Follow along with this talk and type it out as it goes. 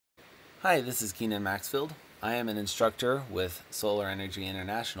Hi, this is Keenan Maxfield. I am an instructor with Solar Energy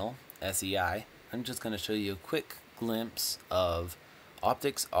International, SEI. I'm just going to show you a quick glimpse of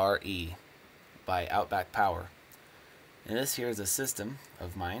Optics RE by Outback Power. And this here is a system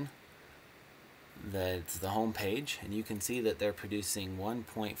of mine that's the home page, and you can see that they're producing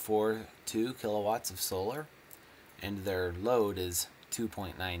 1.42 kilowatts of solar, and their load is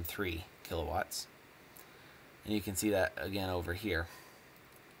 2.93 kilowatts. And you can see that again over here.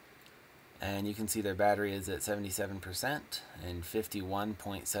 And you can see their battery is at 77% and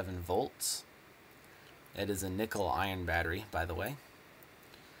 51.7 volts. It is a nickel iron battery, by the way.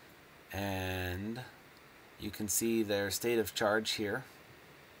 And you can see their state of charge here.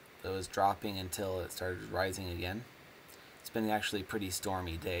 It was dropping until it started rising again. It's been actually a pretty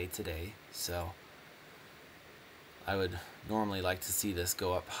stormy day today, so I would normally like to see this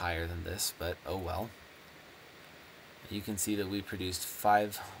go up higher than this, but oh well. You can see that we produced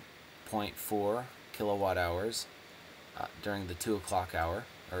 5.4 kilowatt hours during the 2 o'clock hour,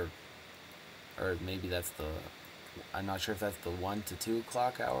 or maybe that's the, I'm not sure if that's the 1 to 2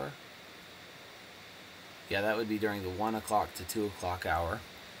 o'clock hour. Yeah, that would be during the 1 o'clock to 2 o'clock hour.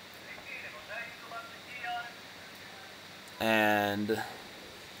 And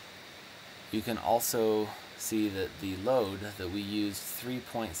you can also see that the load that we used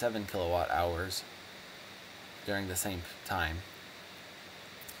 3.7 kilowatt hours during the same time.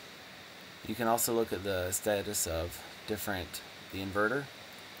 You can also look at the status of the inverter.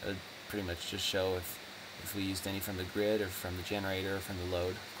 It would pretty much just show if we used any from the grid or from the generator or from the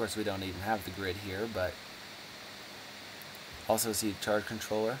load. Of course, we don't even have the grid here, but also see the charge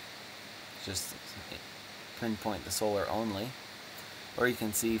controller. Just pinpoint the solar only. Or you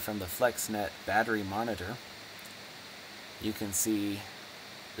can see from the FlexNet battery monitor, you can see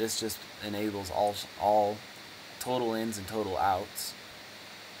this just enables all total ins and total outs.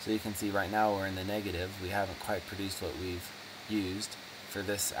 So you can see right now we're in the negative. We haven't quite produced what we've used for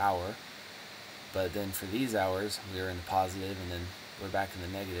this hour. But then for these hours, we're in the positive, and then we're back in the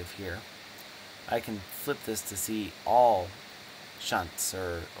negative here. I can flip this to see all shunts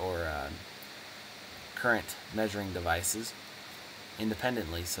or current measuring devices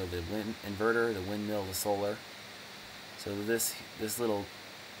independently. So the inverter, the windmill, the solar. So this little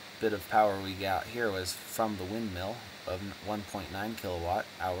bit of power we got here was from the windmill of 1.9 kilowatt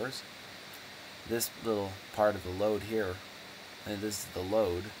hours. This little part of the load here, and this is the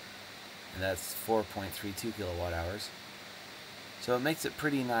load, and that's 4.32 kilowatt hours. So it makes it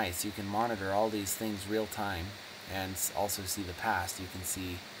pretty nice. You can monitor all these things real time and also see the past. You can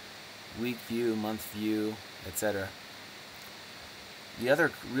see week view, month view, etc. The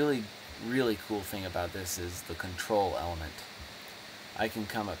other really cool thing about this is the control element. I can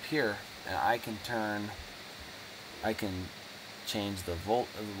come up here and I can change the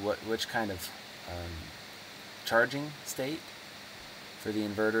which kind of charging state for the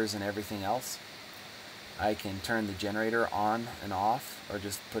inverters and everything else. I can turn the generator on and off, or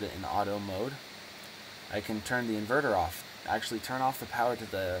just put it in auto mode. I can turn the inverter off, actually turn off the power to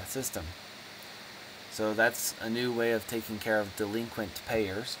the system. So that's a new way of taking care of delinquent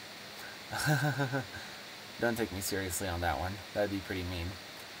payers. Don't take me seriously on that one. That'd be pretty mean.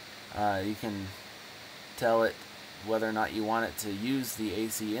 You can tell it whether or not you want it to use the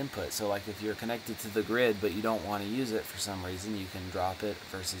AC input. So like if you're connected to the grid but you don't want to use it for some reason, you can drop it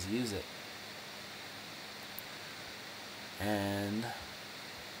versus use it. And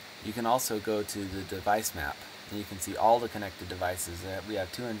you can also go to the device map, and you can see all the connected devices. We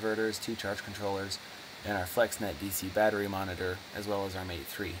have 2 inverters, 2 charge controllers, and our FlexNet DC battery monitor, as well as our Mate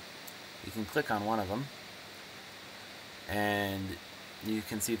 3. You can click on one of them, and you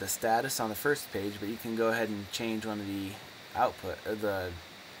can see the status on the first page, but you can go ahead and change one of the the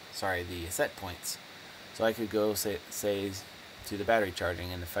set points. So I could go say to the battery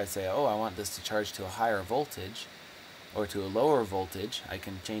charging, and if I say, oh, I want this to charge to a higher voltage or to a lower voltage, I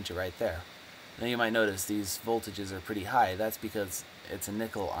can change it right there. Now you might notice these voltages are pretty high. That's because it's a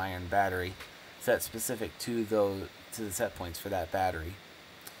nickel iron battery set specific to the set points for that battery.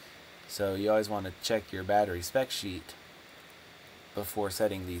 So you always want to check your battery spec sheet before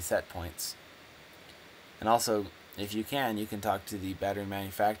setting these set points. And also, if you can talk to the battery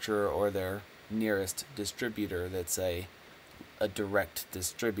manufacturer or their nearest distributor that's a direct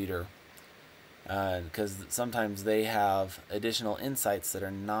distributor, because sometimes they have additional insights that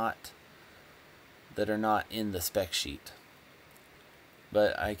are not in the spec sheet.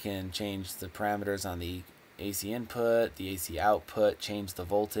 But I can change the parameters on the AC input, the AC output, change the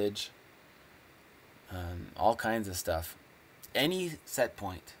voltage, all kinds of stuff. Any set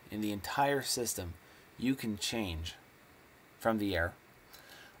point in the entire system you can change from the air.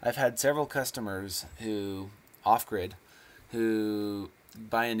 I've had several customers who, off-grid, who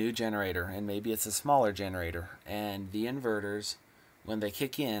buy a new generator, and maybe it's a smaller generator, and the inverters, when they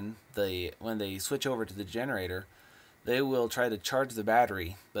kick in, when they switch over to the generator, they will try to charge the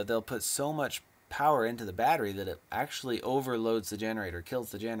battery, but they'll put so much power into the battery that it actually overloads the generator,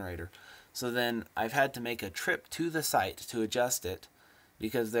 kills the generator. So then I've had to make a trip to the site to adjust it,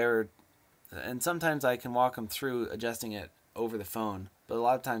 because and sometimes I can walk them through adjusting it over the phone, but a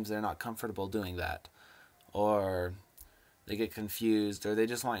lot of times they're not comfortable doing that, or they get confused, or they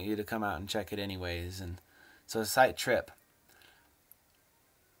just want you to come out and check it anyways. And so a site trip.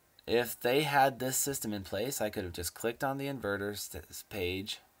 If they had this system in place, I could have just clicked on the inverters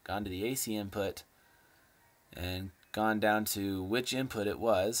page, gone to the AC input, and gone down to which input it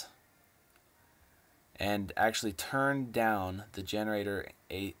was, and actually turned down the generator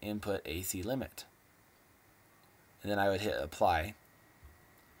input AC limit. And then I would hit apply.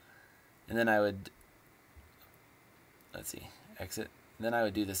 And then I would, exit. And then I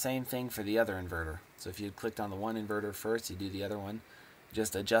would do the same thing for the other inverter. So if you clicked on the one inverter first, you do the other one.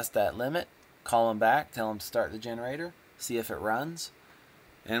 Just adjust that limit, call them back, tell them to start the generator, see if it runs.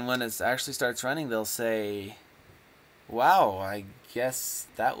 And when it actually starts running, they'll say, wow, I guess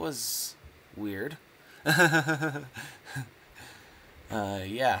that was weird.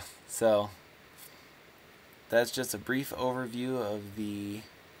 Yeah, so that's just a brief overview of the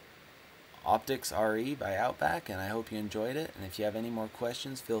Optics RE by Outback, and I hope you enjoyed it. And if you have any more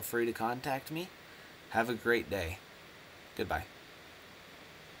questions, feel free to contact me. Have a great day. Goodbye.